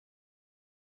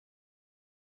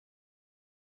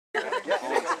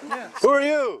Who are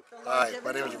you? Hi,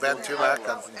 my name is Ben Tumac.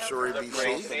 I'm from Surrey,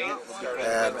 BC.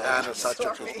 And Anna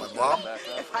Suchuk is my mom.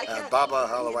 And Baba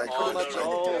Holowenko is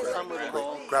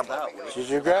my grandpa. She's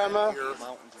your grandma? Here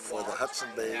for the Hudson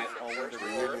Bay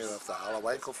reunion of the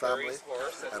Holowenko family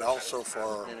and also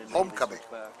for homecoming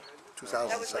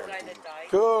 2017.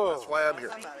 Cool. That's why I'm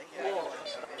here.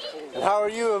 And how are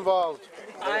you involved?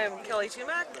 I am Kelly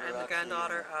Tumac. I'm the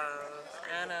granddaughter of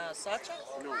Anna Sacha.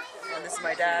 And this is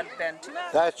my dad, Ben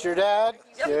Tumac. That's your dad?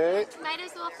 Yep. Okay. Might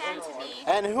as well fan to me.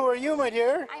 And who are you, my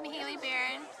dear? I'm Haley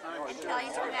Barron, and Kelly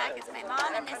Tumac is my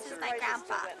mom, and this is my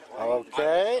grandpa.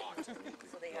 Okay.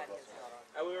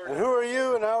 And who are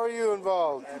you and how are you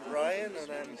involved? I'm Ryan,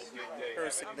 and I'm her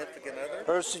significant other.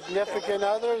 Her significant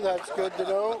other? That's good to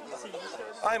know.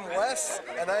 I'm Wes,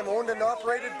 and I'm owned and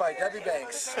operated by Debbie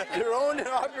Banks. You're owned and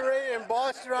operated and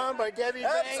bossed around by Debbie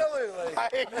Banks? Absolutely.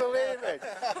 I believe it.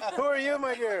 Who are you,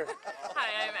 my dear?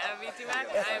 Hi, I'm Abby Tumac.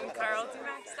 I'm Carl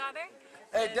Tumac's daughter.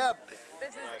 Hey, Deb,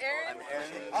 This is Erin.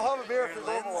 I'll have a beer for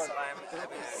both of one. I'm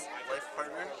Abby's life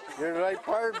partner. Your right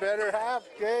part, better half,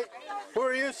 okay? Who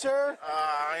are you, sir?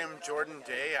 I am Jordan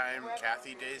Day. I am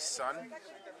Kathy Day's son.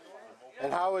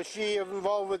 And how is she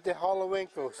involved with the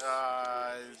Holowenkos?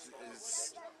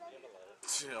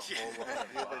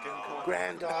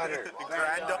 Granddaughter.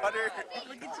 Granddaughter.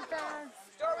 Look at your pants.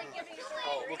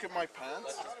 Oh, look at my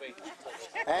pants.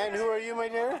 And who are you, my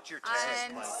dear?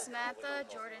 I'm Samantha,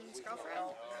 Jordan's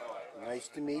girlfriend. Nice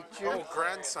to meet you. Oh,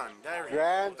 grandson. There you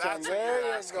Grandson, go. That's what there you're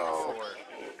you asking go.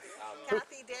 for.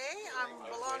 Kathy Day. I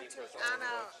belong to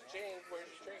Anna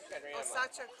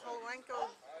Sacha, Holowenko,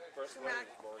 Tumac,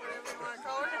 whatever you want to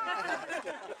call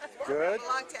her. Good. I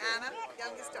belong to Anna,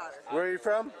 youngest daughter. Where are you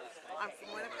from? I'm from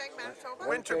Winnipeg, Manitoba.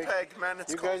 Winterpeg, man.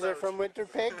 It's You cold guys are out. from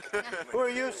Winterpeg? Who are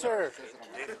you, sir?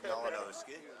 David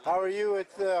Malinowski. How are you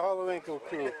with the Holowenko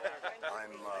crew?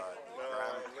 I'm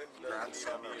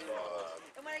grandson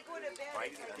of Mike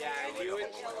and Julia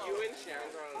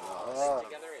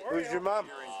Who's your mom?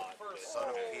 son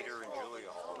of Peter and Julia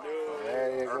Holowenko.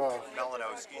 There you go.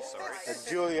 Malinowski, sorry.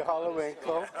 Julia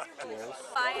Holowenko. Yes.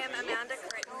 I am Amanda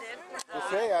Crittenden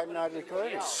Okay, I'm not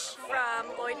recording.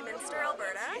 from Lloydminster,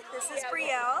 Alberta. This is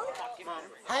Brielle.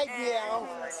 Hi, Gail.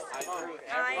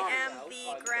 I am the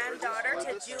granddaughter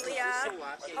to Julia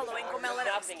Holowenko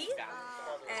Malinowski,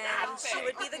 and she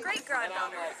would be the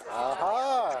great-granddaughter.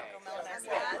 Aha.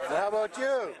 And how about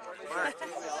you?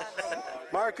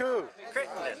 Mark who?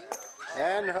 Crittenden.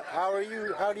 And how are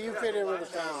you? How do you fit in with the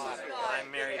family?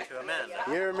 I'm married to Amanda.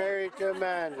 You're married to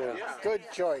Amanda. Good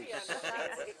choice.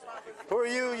 Who are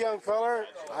you, young feller?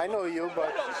 I know you,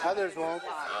 but others won't.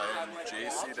 I'm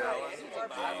J.C. Dallyn,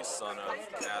 the son of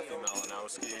Kathy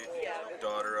Malinowski,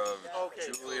 daughter of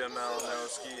Julia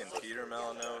Malinowski and Peter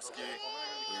Malinowski,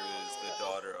 who is the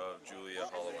daughter of Julia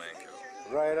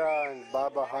Holowenko. Right on,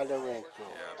 Baba Holowenko.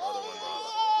 Yeah, other one Baba.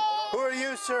 Who are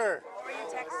you, sir? Were you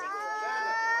texting?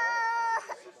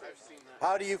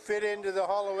 How do you fit into the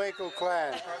Holowenko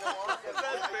clan?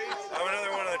 I'm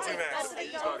another one of the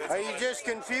Tumacs. Are you just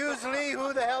confused, Lee,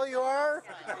 who the hell you are?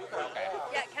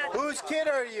 Yeah, Kat. Whose kid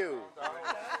are you? I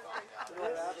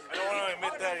don't want to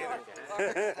admit that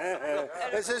either.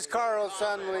 This is Carl's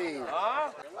son, Lee.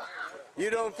 You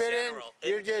don't fit in?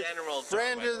 You're just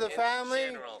friend of the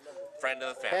family? Friend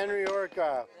of the family. Henry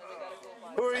Orkoff.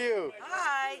 Who are you?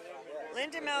 Hi,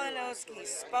 Linda Malinowski,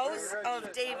 spouse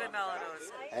of David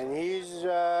Malinowski. And he's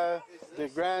the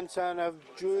grandson of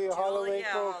Julia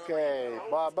Holowenko. Okay,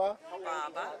 Baba.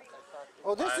 Baba.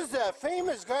 Oh, this is a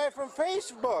famous guy from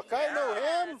Facebook. I know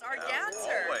him. It's our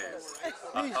dancer.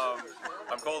 Always.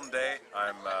 I'm Golden Day.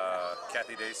 I'm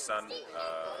Kathy Day's son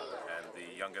and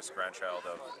the youngest grandchild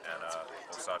of Anna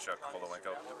Sacha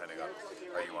Holowenko, depending on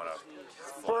how you want to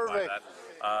flow by that.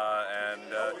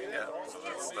 Yeah,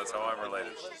 so that's how I'm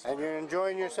related. And you're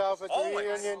enjoying yourself at the Always.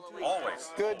 reunion?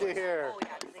 Always. Good to hear.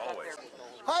 Always.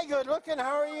 Hi, good looking.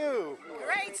 How are you?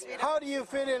 Great, sweetheart. How do you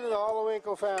fit into the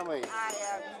Holowenko family? I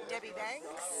am Debbie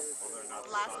Banks,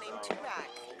 last name Tumac.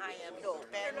 I am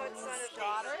Ben's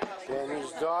daughter,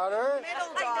 Benny's daughter.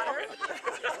 middle daughter,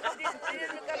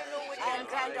 and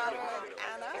granddaughter of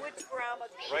Anna.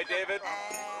 Right, David?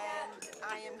 And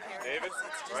I am here. David?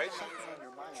 Right?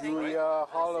 Julia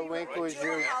Holowenko is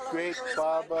your great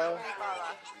Baba.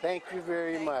 Thank you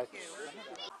very much.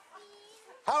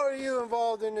 How are you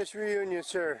involved in this reunion,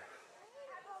 sir?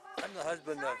 I'm the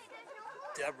husband of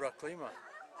Deborah Klima,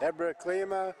 Deborah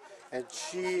Klima, and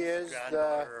she is the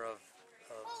granddaughter of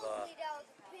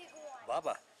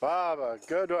Baba. Baba.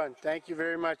 Good one. Thank you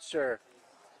very much, sir.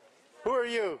 Who are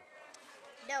you?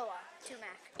 Noah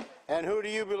Tumac. And who do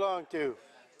you belong to?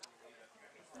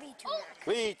 Lee Tumac.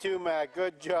 Lee Tumac.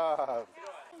 Good job.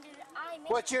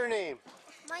 What's your name?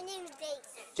 My name is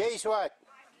Dace. Jace what?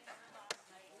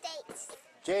 Dace.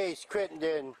 Jace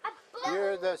Crittenden.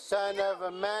 You're the son of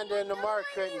Amanda and Lamar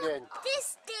Crittenden.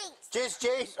 This Dace. Just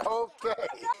Jace? Okay.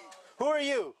 Who are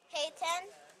you? Peyton.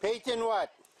 Peyton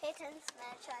what? Peyton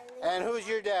Smith. And who's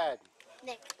your dad?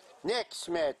 Nick. Nick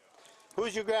Smith.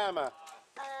 Who's your grandma?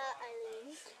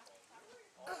 Eileen.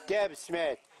 Deb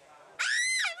Smith.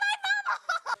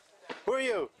 Who are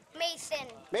you? Mason.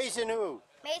 Mason who?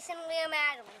 Mason Liam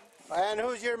Adams. And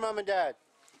who's your mom and dad?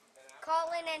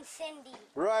 Colin and Cindy.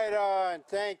 Right on,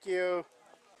 thank you.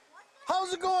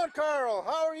 How's it going, Carl?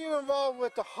 How are you involved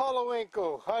with the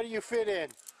Holowenko? How do you fit in?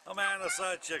 I'm Anna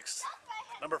Chicks,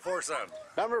 number 4 son.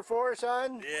 Number 4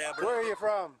 son? Yeah, but where are you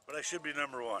from? But I should be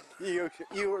number 1. You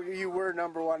were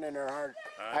number 1 in her heart.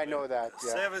 I know that.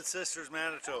 Yeah. 7 Sisters,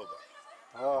 Manitoba.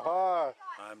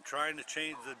 I'm trying to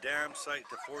change the damn site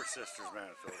to 4 Sisters,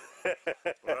 Manitoba.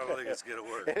 But I don't think it's gonna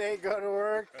work. It ain't gonna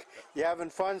work. You having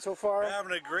fun so far? We're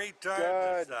having a great time.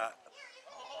 Good.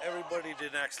 Everybody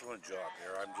did an excellent job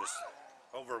here. I'm just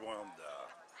overwhelmed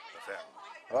the family.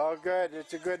 Oh, good.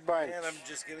 It's a good bunch. And I'm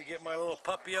just gonna get my little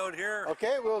puppy out here.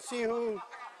 Okay, we'll see who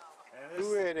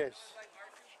it is.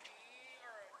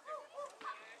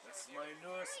 This is my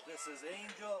newest. This is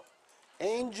Angel.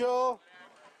 Angel.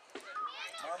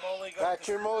 That's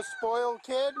your most spoiled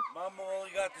kid? Mom only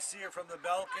got to see her from the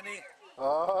balcony.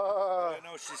 Oh. I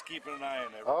know she's keeping an eye on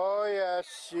everybody. Oh,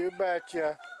 yes, you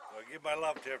betcha. So I give my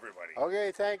love to everybody.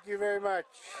 Okay, thank you very much.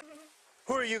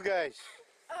 Who are you guys?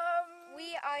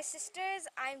 We are sisters.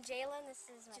 I'm Jalen. This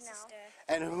is my sister.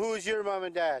 And who's your mom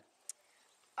and dad?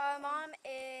 Our mom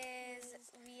is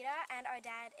Rita, and our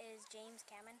dad is James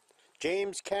Cameron.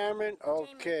 James Cameron?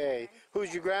 Okay.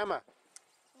 Who's your grandma?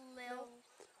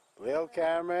 Lil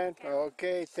Cameron.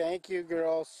 Okay, thank you,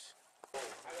 girls.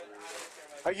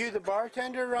 Are you the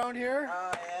bartender around here?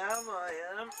 I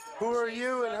am. Who are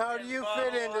you and how do you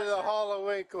fit into the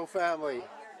Holowenko family?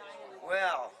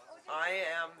 Well, I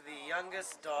am the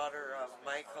youngest daughter of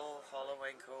Michael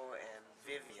Holowenko and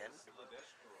Vivian.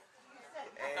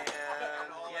 And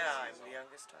yeah, I'm the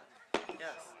youngest daughter.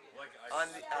 Yes. On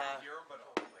the,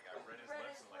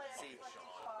 see,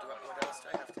 what else do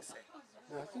I have to say?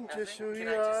 Nothing, just who Can you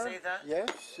I are. just say that? Yes,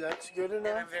 that's good And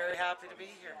enough. I'm very happy to be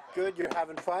here. Good, you're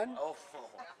having fun? Oh,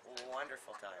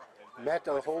 wonderful time. Met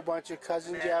a whole bunch of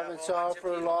cousins Met you a haven't whole saw bunch of for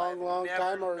a people long I've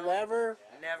time or known. never?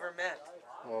 Never met.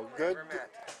 Well, good. Never met.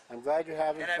 I'm glad you're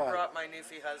having And fun. I brought my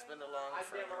newfie husband along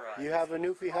for the ride. You have a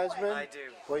newfie husband? I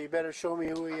do. Well, you better show me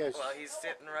who he is. Well, he's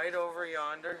sitting right over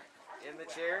yonder in the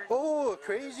chair. Oh, a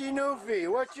crazy newfie.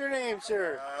 What's your name,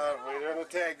 sir? Wait on the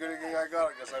tag. Good thing I got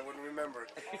it because I wouldn't remember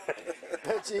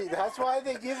it. See, that's why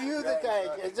they give you the tag,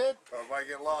 is it? If I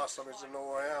get lost, somebody should know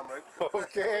where I am, right?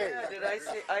 Okay. Yeah, did I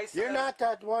say You're not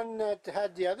that one that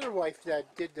had the other wife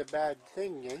that did the bad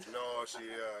thing, eh? No, she.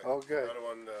 Oh, good. The other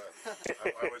one.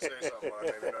 I would say something, but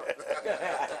maybe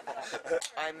not.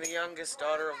 I'm the youngest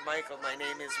daughter of Michael. My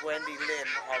name is Wendy Lynn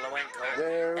Holowenko.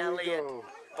 There we Elliot go.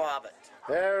 Bobbitt.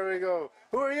 There we go.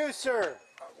 Who are you, sir?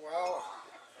 Well,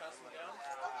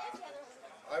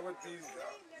 I would be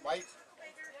Mike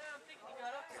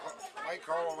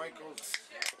Holowenko's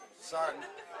son.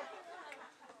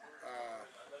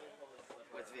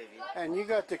 With Vivian. And you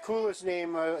got the coolest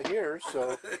name here,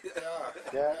 so.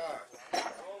 Yeah.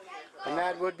 And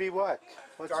that would be what?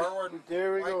 What's Darwin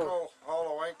there we go. Michael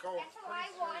Holowenko,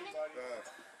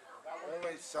 the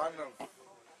only son of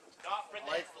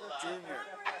Mike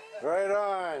Jr. Right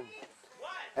on.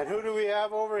 And who do we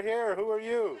have over here? Who are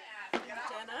you? Jenna.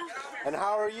 And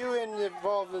how are you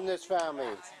involved in this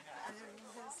family?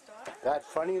 That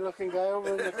funny looking guy over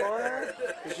in the corner?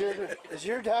 Is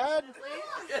your dad?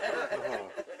 Oh.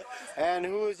 And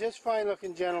who is this fine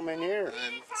looking gentleman here?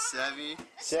 I'm Sevi.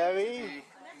 Sevi?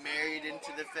 Married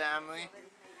into the family.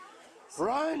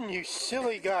 Run, you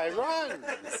silly guy, run!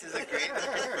 This is a great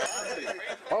family.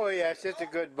 Oh yes, it's a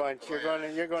good bunch.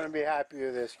 You're gonna be happy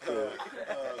with this crew.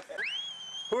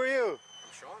 Who are you?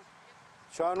 Sean.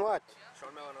 Sean what?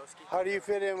 Sean Malinowski. How do you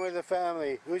fit in with the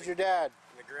family? Who's your dad?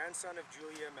 I'm the grandson of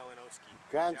Julia Malinowski.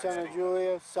 Grandson of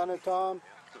Julia, son of Tom?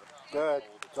 Good.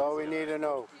 That's all we need to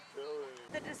know.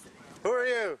 Who are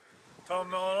you? Tom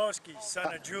Malinowski,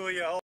 son of Julia